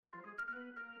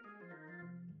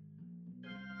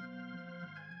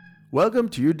Welcome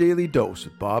to your daily dose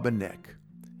with Bob and Nick.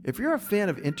 If you're a fan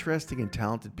of interesting and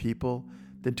talented people,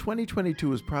 then 2022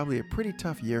 was probably a pretty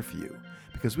tough year for you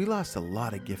because we lost a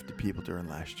lot of gifted people during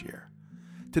last year.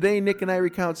 Today, Nick and I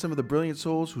recount some of the brilliant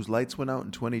souls whose lights went out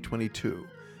in 2022,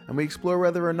 and we explore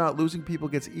whether or not losing people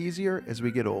gets easier as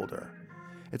we get older.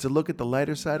 It's a look at the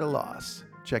lighter side of loss.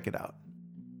 Check it out.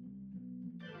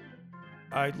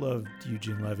 I loved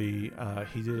Eugene Levy.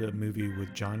 He did a movie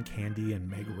with John Candy and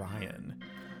Meg Ryan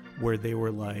where they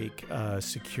were like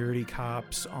security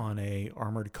cops on a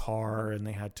armored car, and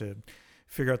they had to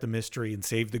figure out the mystery and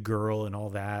save the girl and all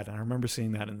that. And I remember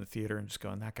seeing that in the theater and just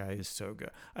going, that guy is so good.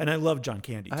 And I love John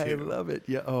Candy too. I love it.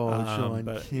 Yeah. Oh, John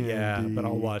Candy. Yeah, but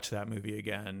I'll watch that movie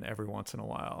again every once in a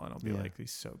while, and I'll be like,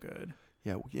 he's so good.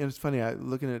 Yeah, it's funny.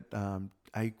 Looking at,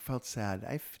 I felt sad.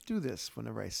 I do this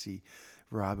whenever I see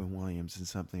Robin Williams in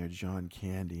something, or John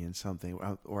Candy in something,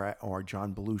 or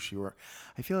John Belushi, or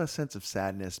I feel a sense of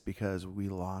sadness because we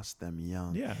lost them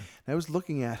young. Yeah. And I was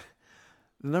looking at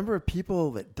the number of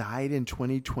people that died in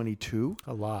 2022.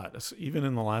 A lot, even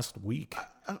in the last week.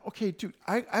 Okay, dude,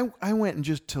 I went and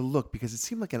just to look because it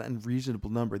seemed like an unreasonable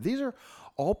number. These are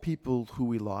all people who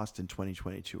we lost in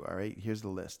 2022. All right, here's the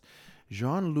list: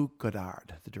 Jean-Luc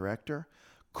Godard, the director;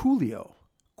 Coolio,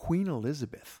 Queen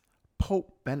Elizabeth,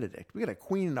 Pope Benedict. We got a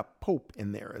queen and a pope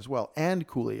in there as well. And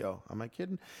Coolio. Am I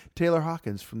kidding? Taylor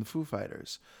Hawkins from the Foo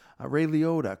Fighters. Ray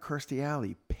Liotta, Kirstie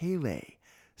Alley, Pele,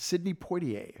 Sidney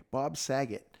Poitier, Bob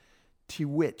Saget,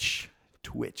 Twitch.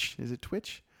 Is it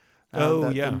Twitch?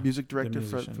 The music director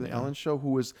for the Ellen Show, who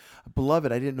was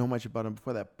beloved. I didn't know much about him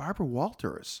before that. Barbara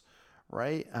Walters,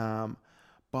 right?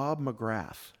 Bob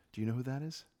McGrath. Do you know who that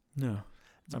is? No.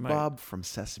 It's Bob from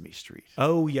Sesame Street.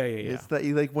 Oh, yeah. It's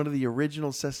like one of the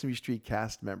original Sesame Street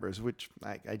cast members, which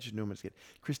I just knew him as a kid.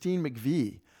 Christine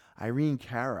McVie, Irene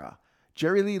Cara,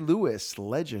 Jerry Lee Lewis,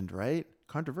 legend, right?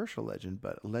 Controversial legend,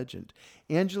 but legend.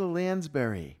 Angela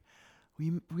Lansbury.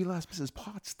 We lost Mrs.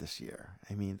 Potts this year.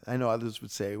 I mean, I know others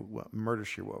would say Murder,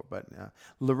 She Wrote, but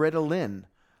Loretta Lynn.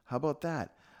 How about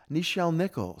that? Nichelle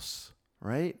Nichols,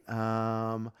 right?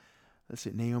 Let's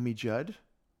see, Naomi Judd.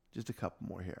 Just a couple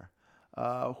more here.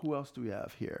 Who else do we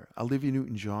have here? Olivia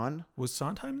Newton-John. Was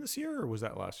Sondheim this year, or was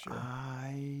that last year?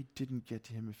 I didn't get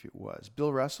to him if it was.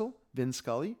 Bill Russell, Vin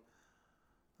Scully.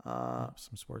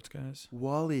 Some sports guys.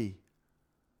 Wally,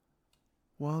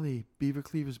 Beaver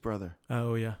Cleaver's brother.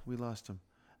 Oh, yeah. We lost him.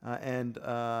 And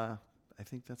I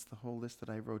think that's the whole list that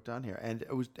I wrote down here. And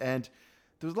there was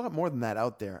a lot more than that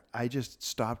out there. I just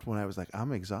stopped when I was like,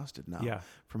 I'm exhausted now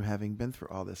from having been through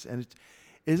all this. And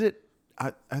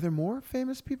are there more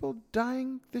famous people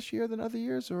dying this year than other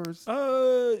years, or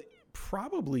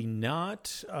probably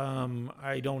not.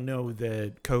 I don't know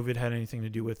that COVID had anything to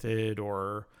do with it,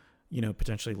 or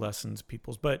potentially lessens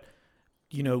people's. But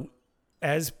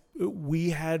as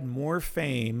we had more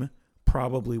fame,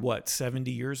 probably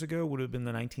 70 years ago would have been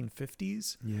the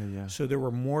 1950s. Yeah. So there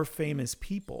were more famous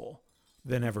people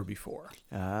than ever before.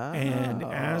 And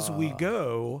as we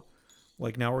go.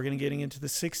 Like now we're getting into the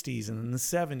 60s and then the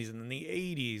 70s and then the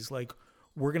 80s. Like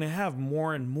we're going to have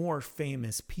more and more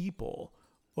famous people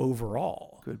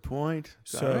overall. Good point.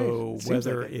 So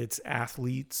whether it's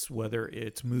athletes, whether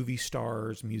it's movie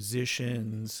stars,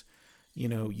 musicians,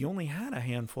 you only had a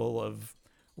handful of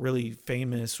really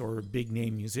famous or big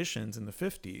name musicians in the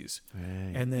 50s.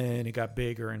 Right. And then it got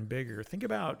bigger and bigger. Think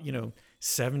about,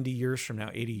 70 years from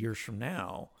now, 80 years from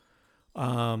now.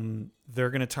 They're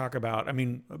going to talk about,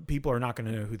 people are not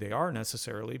going to know who they are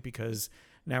necessarily, because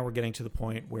now we're getting to the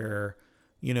point where,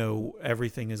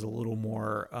 everything is a little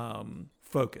more,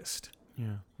 focused.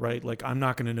 Yeah. Right. Like I'm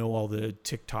not going to know all the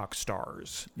TikTok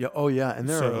stars. Yeah. Oh yeah. And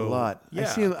there are a lot. Yeah. I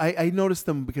see them. I noticed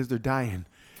them because they're dying.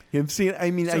 I'm seeing, I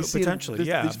see potentially,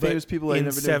 these famous people in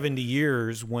 70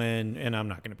 years when, and I'm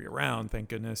not going to be around, thank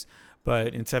goodness,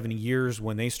 but in 70 years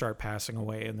when they start passing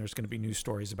away, and there's going to be news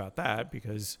stories about that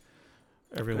because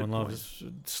everyone loves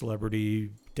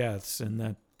celebrity deaths, and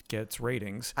that gets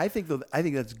ratings. I think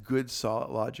that's good, solid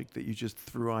logic that you just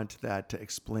threw onto that to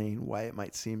explain why it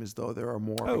might seem as though there are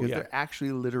more, because there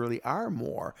actually literally are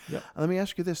more. Yep. Let me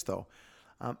ask you this though: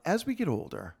 as we get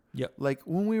older, like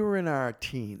when we were in our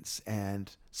teens,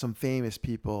 and some famous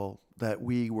people that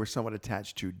we were somewhat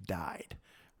attached to died,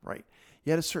 right?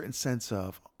 You had a certain sense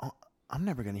of, I'm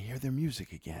never going to hear their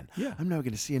music again. Yeah. I'm never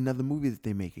going to see another movie that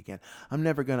they make again. I'm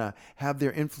never going to have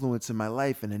their influence in my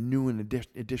life in a new and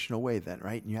additional way then,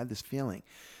 right? And you had this feeling.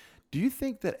 Do you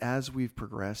think that as we've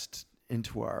progressed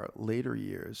into our later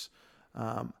years,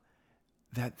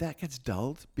 that gets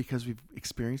dulled because we've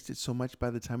experienced it so much by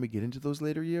the time we get into those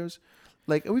later years?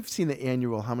 Like we've seen the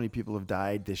annual, how many people have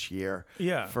died this year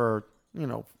Yeah. for,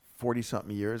 40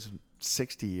 something years,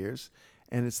 60 years.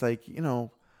 And it's like,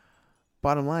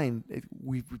 bottom line,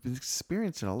 we've been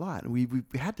experiencing a lot. And we've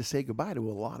had to say goodbye to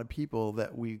a lot of people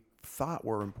that we thought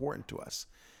were important to us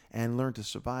and learn to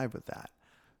survive with that.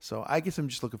 So I guess I'm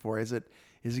just looking for, is it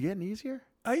getting easier?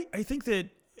 I think that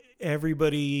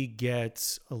everybody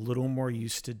gets a little more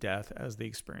used to death as they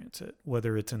experience it,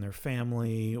 whether it's in their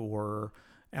family or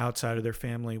outside of their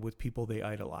family with people they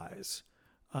idolize.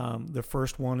 The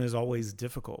first one is always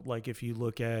difficult. Like if you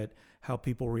look at how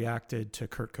people reacted to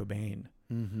Kurt Cobain,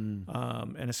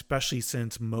 and especially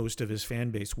since most of his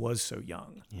fan base was so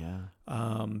young,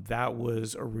 that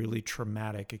was a really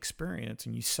traumatic experience.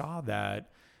 And you saw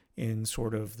that in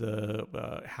sort of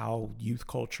the how youth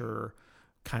culture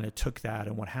kind of took that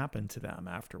and what happened to them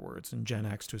afterwards, and Gen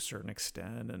X to a certain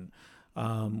extent, and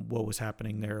what was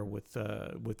happening there with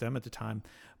them at the time.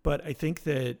 But I think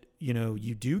that,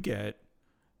 you do get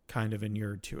kind of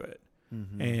inured to it.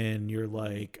 And you're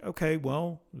like, okay,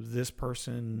 well, this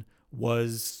person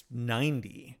was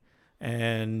 90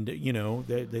 and, they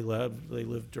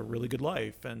lived a really good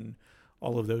life and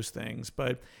all of those things.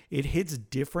 But it hits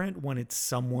different when it's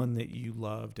someone that you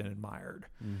loved and admired.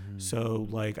 So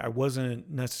like, I wasn't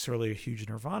necessarily a huge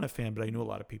Nirvana fan, but I knew a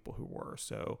lot of people who were.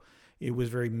 So it was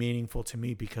very meaningful to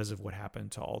me because of what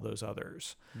happened to all those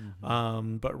others.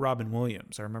 But Robin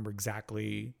Williams, I remember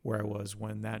exactly where I was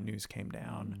when that news came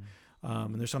down.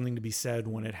 And there's something to be said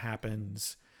when it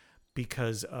happens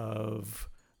because of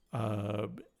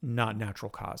not natural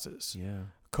causes.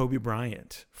 Kobe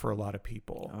Bryant, for a lot of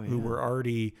people who were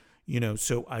already,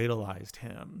 so idolized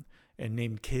him and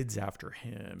named kids after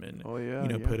him and,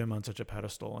 put him on such a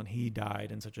pedestal, and he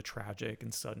died in such a tragic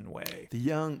and sudden way. The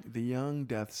young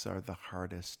deaths are the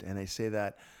hardest. And I say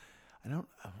that, I don't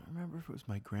remember if it was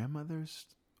my grandmother's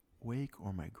wake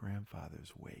or my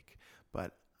grandfather's wake,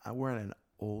 but we're at an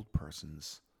old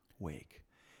person's wake,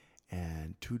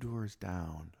 and 2 doors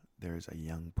down, there's a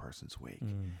young person's wake.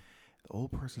 The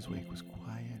old person's wake was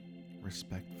quiet,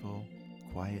 respectful,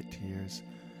 quiet tears.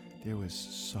 There was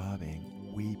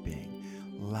sobbing, weeping,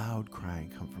 loud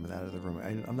crying come from that other room.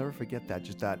 I'll never forget that,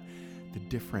 just that, the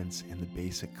difference in the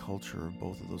basic culture of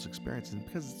both of those experiences,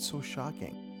 because it's so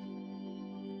shocking.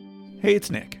 Hey,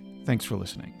 it's Nick. Thanks for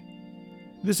listening.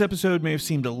 This episode may have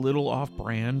seemed a little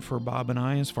off-brand for Bob and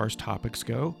I as far as topics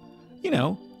go.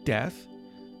 Death.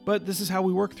 But this is how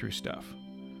we work through stuff.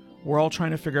 We're all trying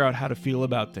to figure out how to feel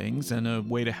about things, and a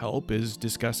way to help is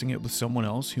discussing it with someone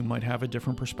else who might have a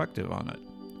different perspective on it.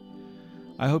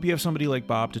 I hope you have somebody like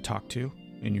Bob to talk to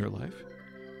in your life.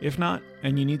 If not,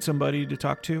 and you need somebody to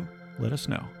talk to, let us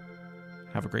know.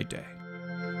 Have a great day.